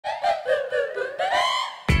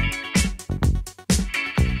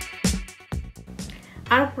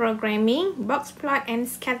are programming boxplot and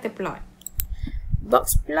scatterplot.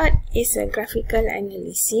 Boxplot is a graphical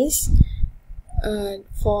analysis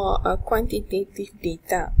for quantitative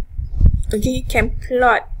data. Okay, you can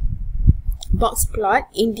plot boxplot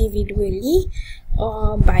individually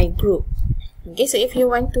or by group. Okay, so if you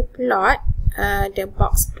want to plot the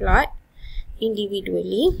boxplot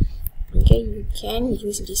individually, okay, you can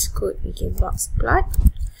use this code. Okay, boxplot.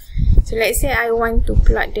 So let's say I want to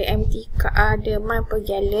plot the the mile per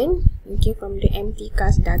gallon, okay, from the empty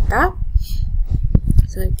cars data.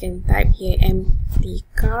 So I can type here empty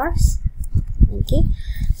cars. Okay,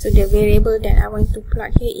 so the variable that I want to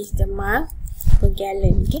plot here is the mile per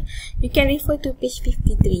gallon. Okay, you can refer to page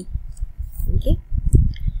 53. Okay,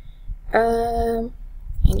 and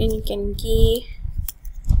then you can give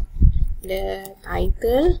the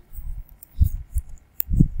title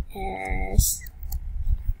as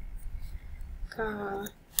car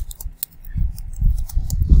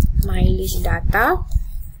mileage data.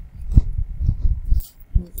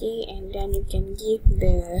 Okay, and then you can give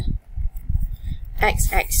the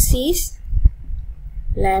x-axis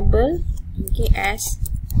label, okay, as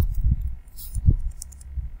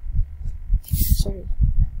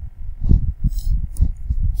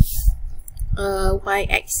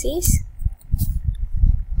y-axis,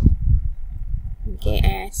 okay,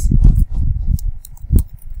 as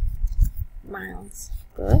miles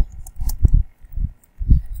per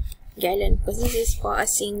gallon, because this is for a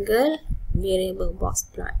single variable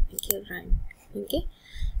boxplot. Okay, run. Okay,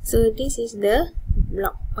 so this is the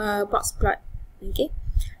boxplot. Okay,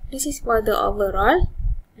 this is for the overall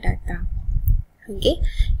data. Okay,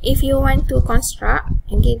 if you want to construct,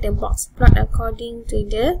 okay, the boxplot according to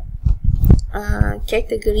the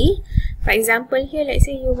category, for example here, let's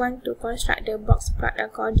say you want to construct the boxplot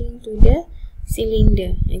according to the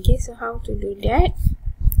cylinder. Okay, so how to do that?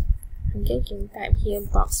 Okay, you can type here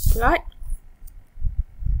boxplot.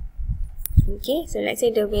 Okay, so let's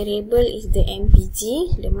say the variable is the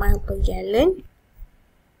mpg, the mile per gallon.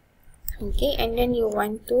 Okay, and then you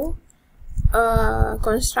want to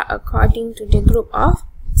construct according to the group of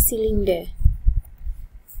cylinder.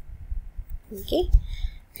 Okay,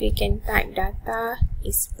 so you can type data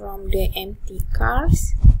is from the empty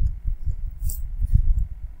cars.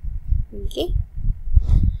 Okay,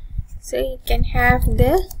 so you can have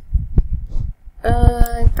the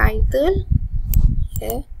title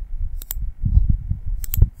here,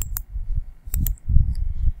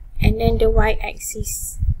 and then the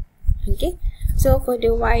y-axis. Okay, so for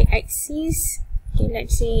the y-axis, okay,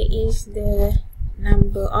 let's say is the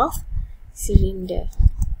number of cylinder.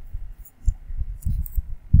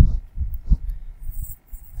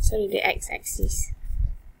 Sorry, the x-axis.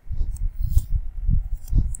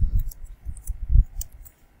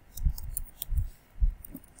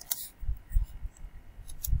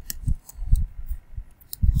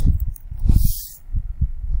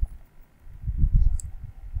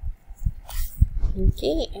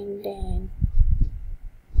 Okay, and then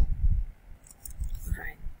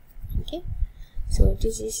run. Okay, so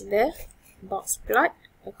this is the boxplot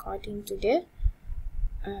according to the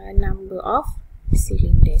number of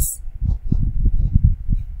cylinders.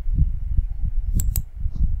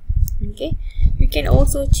 Okay, you can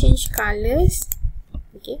also change colors.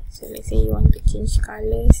 Okay, so let's say you want to change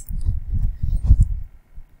colors.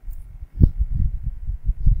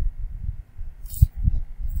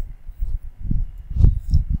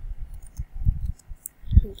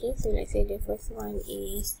 Okay, so let's say the first one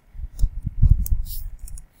is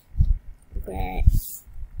red.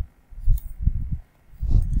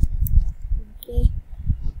 Okay,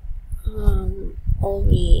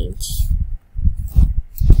 orange.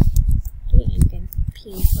 Okay, and then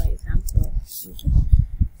pink, for example. Okay,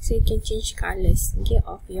 so you can change colors, okay,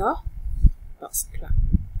 of your boxplot.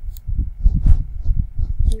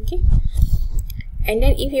 Okay, and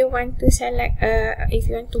then if you want to select, if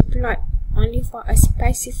you want to plot only for a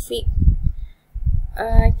specific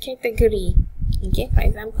category, okay, for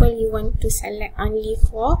example, you want to select only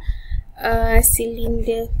for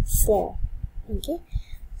cylinder 4. Okay,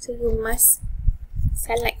 so you must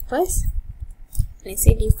select first. Let's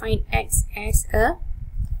say define X as a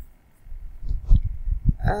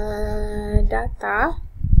data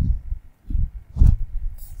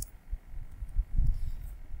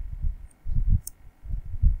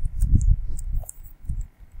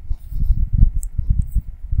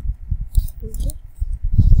okay,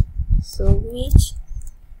 so which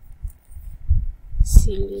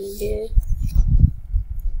cylinder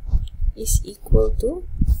is equal to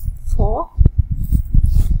 4,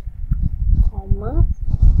 comma,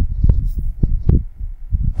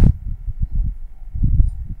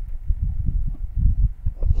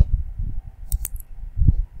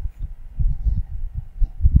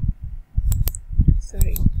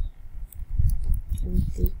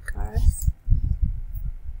 cars.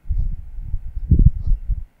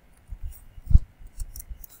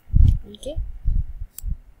 Okay,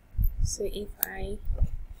 so if I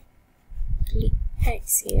click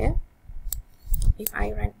X here, if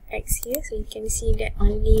I run X here, so you can see that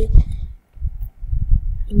only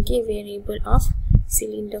variable of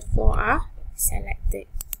cylinder 4 are selected.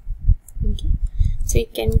 Okay, so you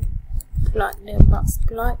can plot the box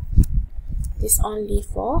plot is only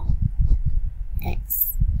for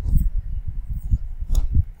X.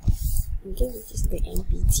 Okay, which is the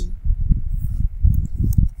MPG.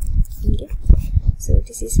 Okay, so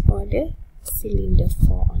this is for the cylinder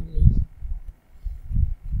 4 only.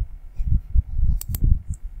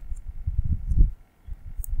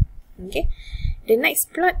 Okay, the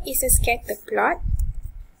next plot is a scatter plot.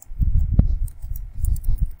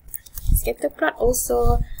 Scatter plot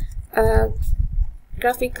also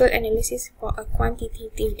graphical analysis for a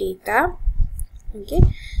quantitative data. Okay,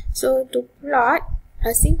 so to plot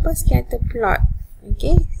a simple scatter plot,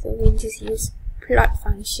 okay, so we just use plot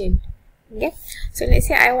function. Okay, so let's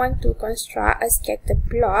say I want to construct a scatter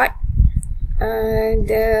plot,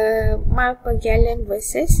 the mile per gallon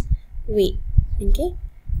versus weight. Okay,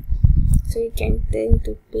 so you can turn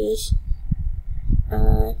to page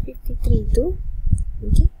 53 too.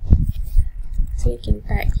 Okay, so you can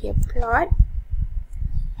type here plot.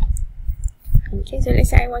 Okay, so let's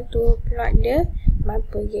say I want to plot the mile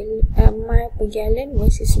per gallon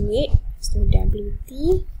versus weight. So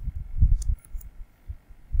WT.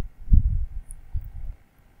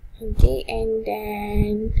 Okay, and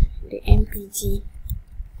then the MPG.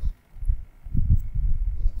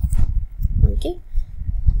 Okay,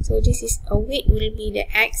 so this is a weight will be the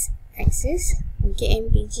X axis. Okay,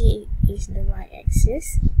 MPG is the Y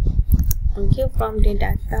axis. Okay, from the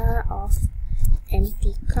data of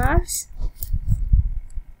empty cars.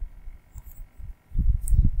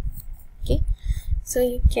 Okay, so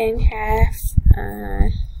you can have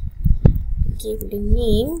give the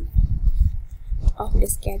name of the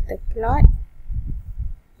scatter plot.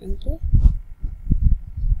 Okay,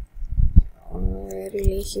 or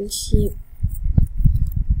relationship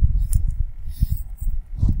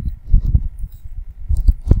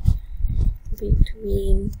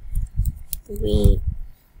between weight.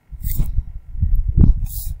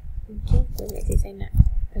 Okay, so let's say saya nak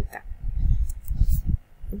letak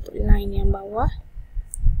untuk line yang bawah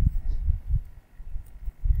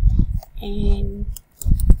and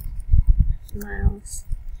miles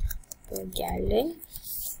per gallon.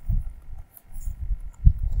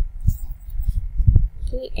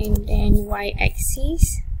 Okay, and then Y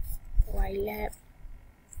axis, Y lab,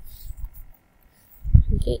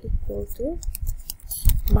 okay, equal to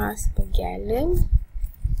miles per gallon.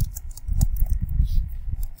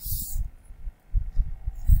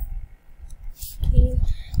 Okay,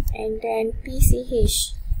 and then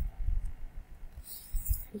PCH,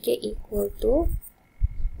 okay, equal to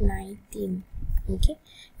 19. Okay,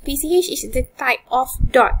 PCH is the type of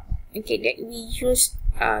dot, okay, that we use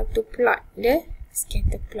to plot the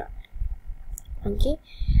scatter plot. Okay,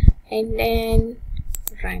 and then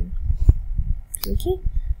run. Okay,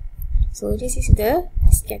 so this is the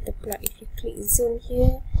scatter plot. If you click zoom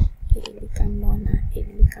here, okay, it become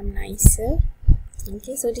nicer.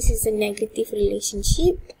 Okay, so this is a negative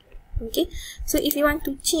relationship. Okay, so if you want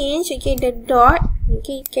to change, okay, the dot,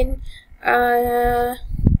 okay, you can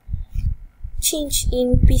change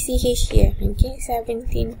in PCH here. Okay,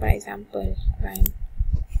 17 for example, run.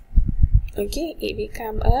 Okay, it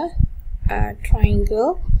become a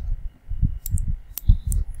triangle.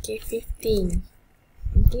 Okay, 15.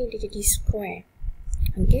 Okay, dia jadi square.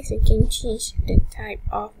 Okay, so you can change the type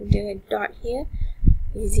of the dot here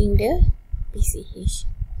using the PCH.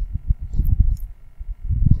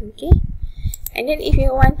 Okay, and then if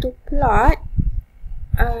you want to plot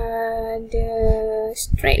the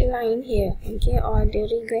straight line here, okay, or the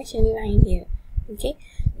regression line here, okay,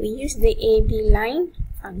 we use the AB line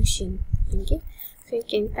function. Okay, so you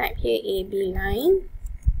can type here AB line.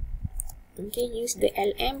 Okay, use the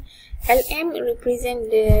LM. LM represent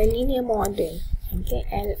the linear model. Okay,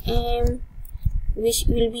 LM, which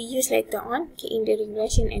will be used later on, okay, in the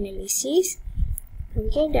regression analysis.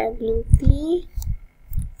 Okay, WT,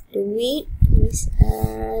 the weight is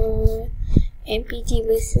MPG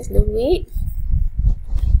versus the weight.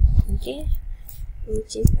 Okay,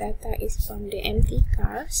 which is data is from the empty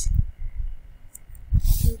cars.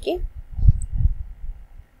 Okay,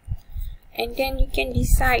 and then you can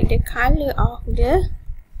decide the color of the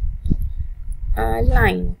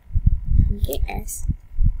line. Okay, as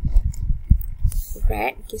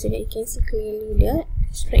red, okay, so that you can see clearly the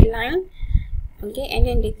straight line. Okay, and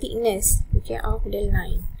then the thickness, okay, of the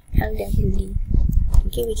line. LWD,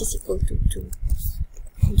 okay, which is equal to 2.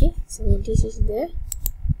 Okay, so this is the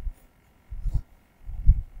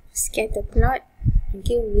scatter plot.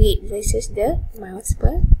 Okay, weight versus the miles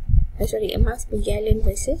per miles per gallon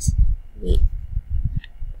versus weight.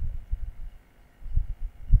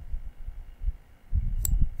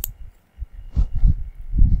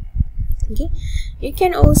 Okay, you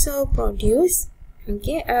can also produce,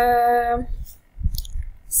 okay,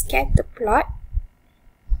 scatter plot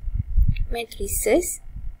matrices.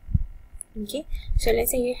 Okay, so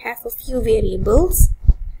let's say you have a few variables.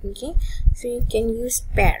 Okay, so you can use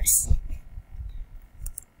pairs.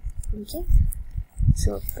 Okay,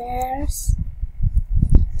 so pairs,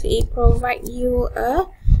 so it provide you a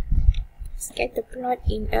scatter plot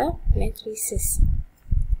in a matrices.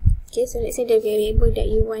 Okay, so let's say the variable that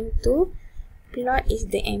you want to plot is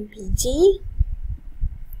the MPG,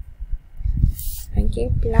 okay,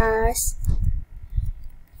 plus,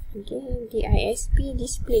 okay, DISP,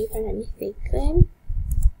 display if I'm not mistaken,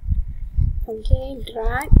 okay,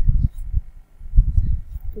 drag,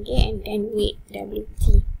 okay, and then weight,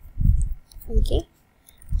 WT. Okay,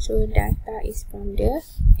 so data is from the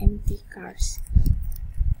empty cars.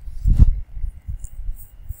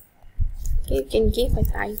 Okay, you can give a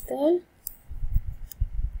title.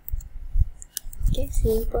 Okay,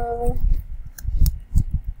 simple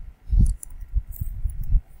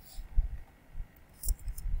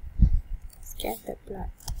scatter plot.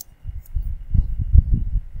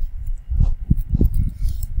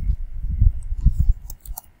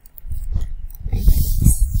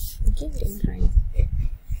 Okay, then run.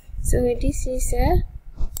 So this is a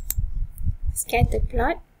scatter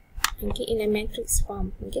plot, okay, in a matrix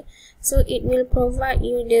form. Okay, so it will provide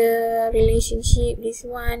you the relationship, this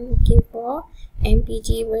one, okay, for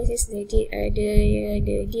MPG versus the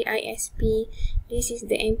DISP. This is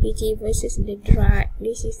the MPG versus the drag.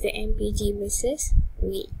 This is the MPG versus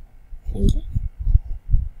weight. Okay,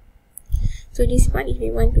 so this one, if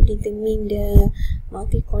you want to determine the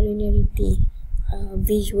multicollinearity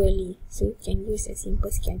visually, so you can use a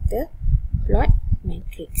simple scatter plot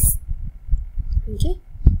matrix. Okay,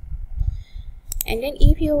 and then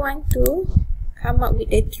if you want to come up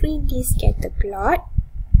with a 3D scatter plot,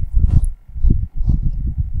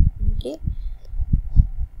 okay,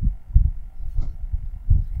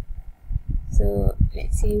 so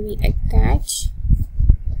let's say we attach,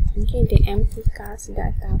 okay, the empty cars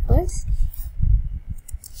data first,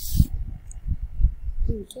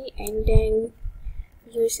 okay, and then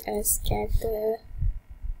use a scatter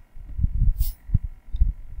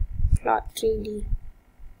plot 3D.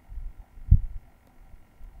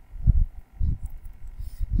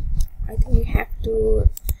 I think you have to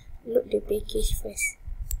load the package first.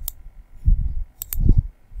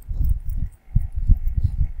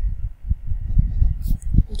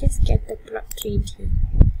 Okay, scatterplot 3D.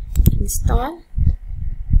 Install.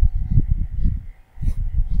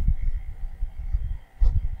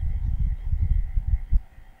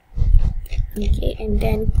 Okay, and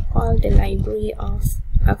then call the library of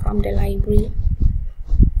from the library.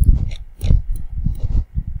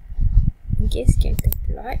 Okay,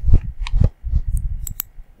 scatterplot.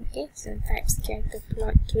 Okay, so type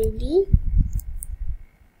scatterplot 3D.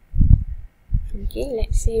 Okay,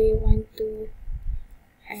 let's say we want to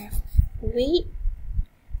have weight,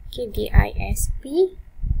 okay, DISP,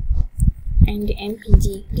 and the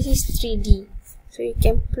MPG. This is 3D, so you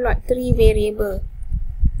can plot 3 variables,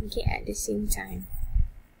 okay, at the same time.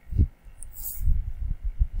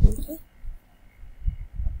 Okay,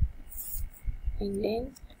 and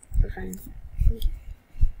then run. Okay,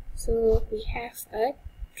 so we have a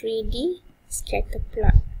 3D scatter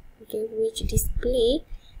plot, okay, which display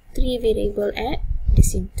 3 variables at the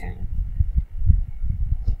same time.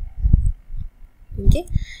 Okay,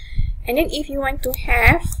 and then if you want to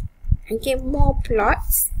have, okay, more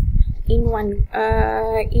plots in one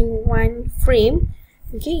frame,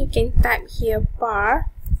 okay, you can type here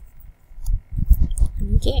bar,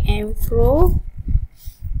 okay, and throw,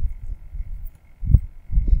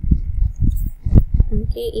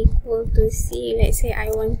 okay, equal to C. Let's say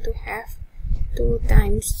I want to have 2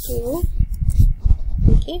 times 2.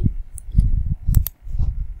 Okay,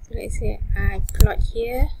 so let's say I plot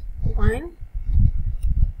here 1.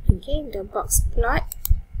 Okay, the box plot,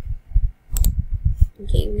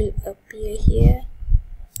 okay, will appear here,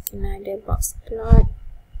 another box plot,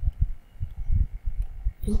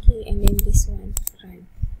 okay, and then this one run.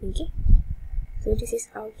 Okay, so this is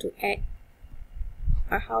how to add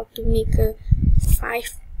or how to make a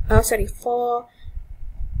 4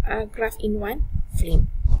 graph in one frame.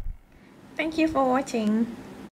 Thank you for watching.